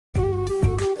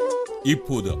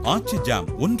இப்போது ஆச்சி ஜாம்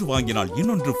ஒன்று வாங்கினால்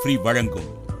இன்னொன்று ஃப்ரீ வழங்கும்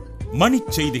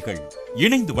மணிச் செய்திகள்.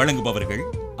 இணைந்து வழங்குபவர்கள்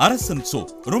அரசன்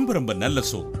சோப், ரொம்ப ரொம்ப நல்ல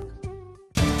சோப்.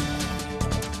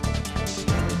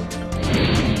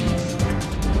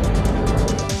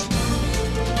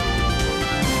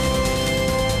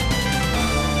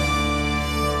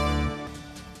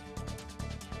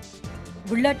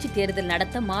 உள்ளாட்சி தேர்தல்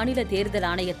நடத்த மாநில தேர்தல்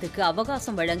ஆணையத்துக்கு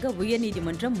அவகாசம் வழங்க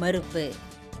உயர்நீதிமன்றம் மறுப்பு.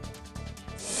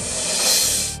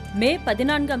 மே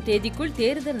 14ஆம் தேதிக்குள்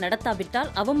தேர்தல்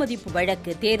நடத்தாவிட்டால் அவமதிப்பு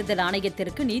வழக்கு, தேர்தல்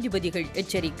ஆணையத்திற்கு நீதிபதிகள்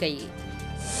எச்சரிக்கை.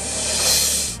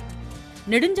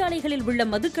 நெடுஞ்சாலைகளில் உள்ள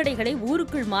மதுக்கடைகளை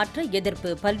ஊருக்குள் மாற்ற எதிர்ப்பு,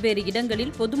 பல்வேறு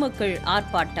இடங்களில் பொதுமக்கள்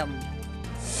ஆர்ப்பாட்டம்.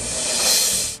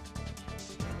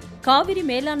 காவிரி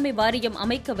மேலாண்மை வாரியம்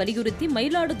அமைக்க வலியுறுத்தி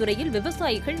மயிலாடுதுறையில்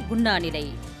விவசாயிகள் உண்ணாநிலை.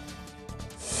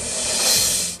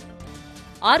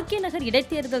 ஆர்கே நகர்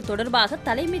இடைத்தேர்தல் தொடர்பாக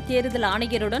தலைமை தேர்தல்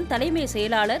ஆணையருடன் தலைமை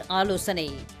செயலாளர் ஆலோசனை.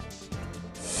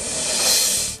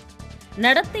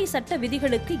 நடத்தை சட்ட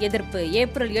விதிகளுக்கு எதிர்ப்பு,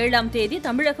 ஏப்ரல் 7ஆம் தேதி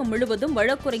தமிழகம் முழுவதும்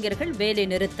வழக்குரைஞர்கள் வேலை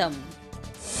நிறுத்தம்.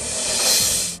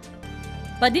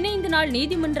 15 நாள்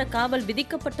நீதிமன்ற காவல்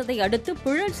விதிக்கப்பட்டதை அடுத்து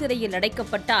புழல் சிறையில்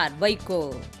அடைக்கப்பட்டார் வைகோ.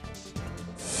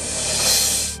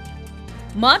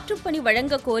 மாற்றுப்பணி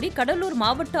வழங்க கோரி கடலூர்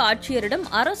மாவட்ட ஆட்சியரிடம்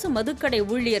அரசு மதுக்கடை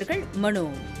ஊழியர்கள் மனு.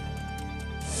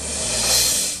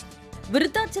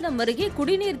 விருத்தாச்சலம் அருகே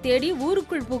குடிநீர் தேடி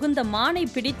ஊருக்குள் புகுந்த மானை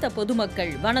பிடித்த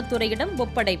பொதுமக்கள் வனத்துறையிடம்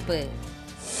ஒப்படைப்பு.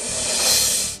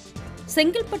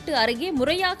 செங்கல்பட்டு அருகே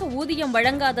முறையாக ஊதியம்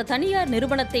வழங்காத தனியார்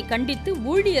நிறுவனத்தை கண்டித்து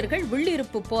ஊழியர்கள்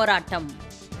உள்ளிருப்பு போராட்டம்.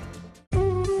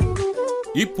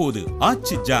 இப்போது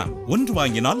ஆச்சி ஜாம் ஒன்று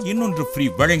வாங்கினால் இன்னொன்று ஃப்ரீ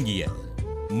வழங்கிய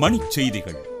மணிச்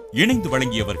செய்திகள். இணைந்து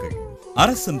வழங்கியவர்கள்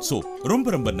அரசன் சோப், ரொம்ப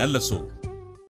ரொம்ப நல்ல சோப்.